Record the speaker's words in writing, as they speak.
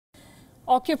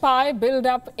Occupy, build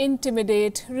up,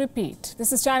 intimidate, repeat.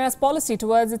 This is China's policy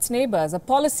towards its neighbors, a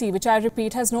policy which, I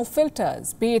repeat, has no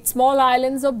filters, be it small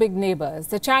islands or big neighbors.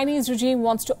 The Chinese regime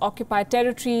wants to occupy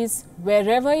territories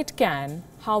wherever it can,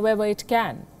 however it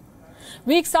can.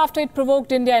 Weeks after it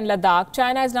provoked India in Ladakh,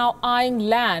 China is now eyeing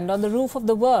land on the roof of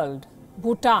the world,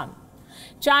 Bhutan.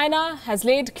 China has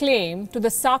laid claim to the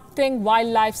Sakteng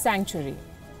Wildlife Sanctuary,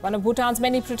 one of Bhutan's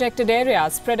many protected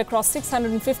areas spread across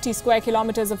 650 square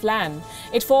kilometers of land.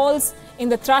 It falls in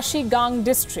the Trashigang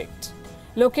district,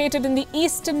 located in the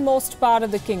easternmost part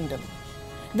of the kingdom.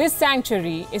 This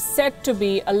sanctuary is said to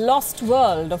be a lost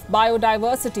world of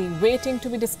biodiversity waiting to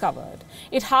be discovered.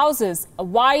 It houses a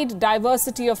wide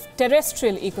diversity of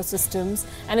terrestrial ecosystems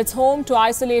and it's home to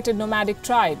isolated nomadic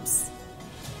tribes.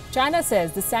 China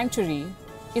says the sanctuary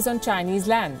is on Chinese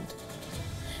land.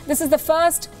 This is the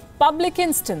first public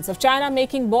instance of China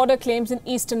making border claims in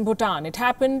eastern Bhutan. It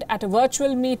happened at a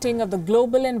virtual meeting of the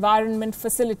Global Environment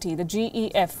Facility, the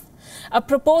GEF. A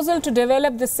proposal to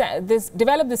develop this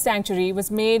sanctuary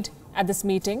was made at this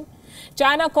meeting.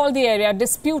 China called the area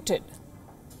disputed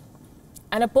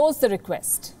and opposed the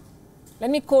request. Let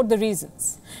me quote the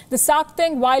reasons. The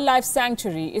Sakteng Wildlife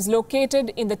Sanctuary is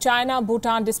located in the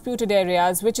China-Bhutan disputed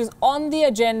areas, which is on the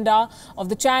agenda of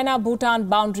the China-Bhutan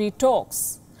boundary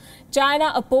talks.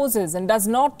 China opposes and does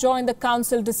not join the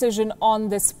council decision on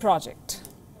this project.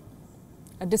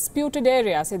 A disputed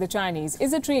area, say the Chinese.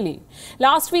 Is it really?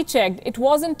 Last we checked, it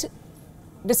wasn't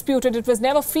disputed. It was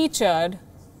never featured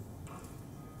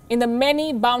in the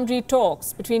many boundary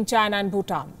talks between China and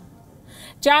Bhutan.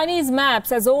 Chinese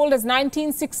maps as old as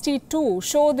 1962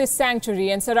 show this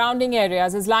sanctuary and surrounding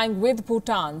areas as lying with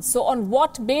Bhutan. So on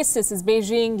what basis is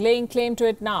Beijing laying claim to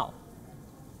it now?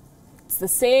 It's the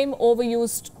same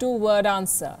overused two-word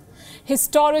answer: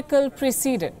 historical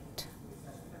precedent.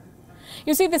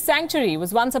 You see, the sanctuary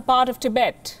was once a part of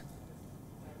Tibet.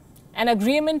 An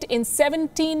agreement in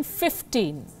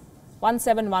 1715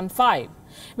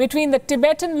 between the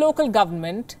Tibetan local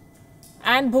government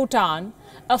and Bhutan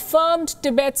affirmed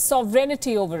Tibet's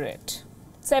sovereignty over it.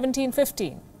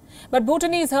 1715. But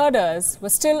Bhutanese herders were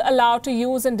still allowed to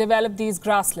use and develop these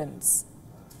grasslands.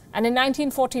 And in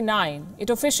 1949, it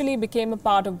officially became a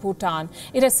part of Bhutan.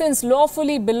 It has since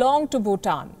lawfully belonged to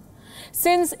Bhutan.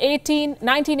 Since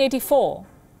 1984,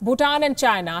 Bhutan and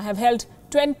China have held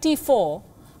 24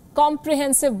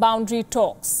 comprehensive boundary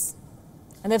talks.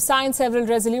 And they've signed several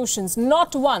resolutions.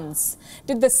 Not once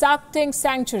did the Sakteng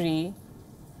Sanctuary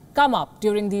come up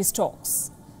during these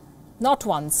talks. Not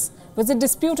once was it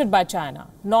disputed by China.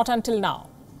 Not until now.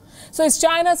 So is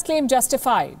China's claim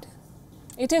justified?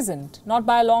 It isn't, not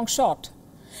by a long shot.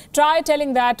 Try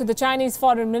telling that to the Chinese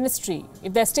Foreign Ministry.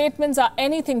 If their statements are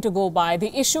anything to go by,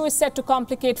 the issue is set to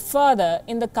complicate further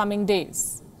in the coming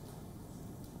days.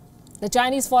 The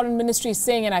Chinese Foreign Ministry is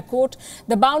saying, and I quote,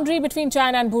 "The boundary between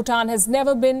China and Bhutan has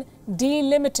never been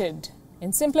delimited."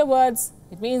 In simpler words,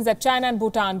 it means that China and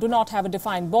Bhutan do not have a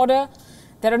defined border.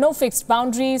 There are no fixed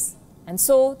boundaries. And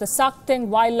so the Sakteng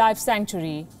Wildlife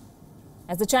Sanctuary,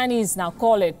 as the Chinese now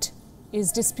call it,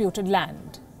 is disputed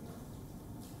land.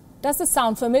 Does this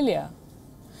sound familiar?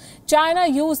 China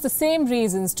used the same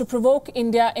reasons to provoke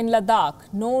India in Ladakh: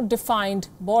 no defined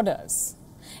borders.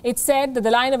 It said that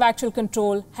the line of actual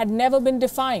control had never been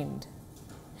defined.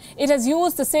 It has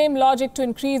used the same logic to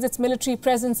increase its military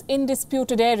presence in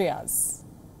disputed areas.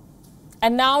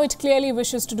 And now it clearly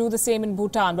wishes to do the same in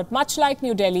Bhutan. But much like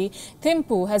New Delhi,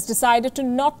 Thimphu has decided to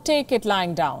not take it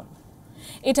lying down.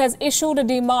 It has issued a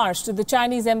démarche to the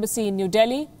Chinese embassy in New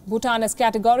Delhi. Bhutan has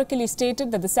categorically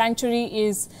stated that the sanctuary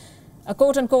is a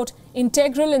quote-unquote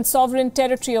integral and sovereign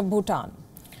territory of Bhutan.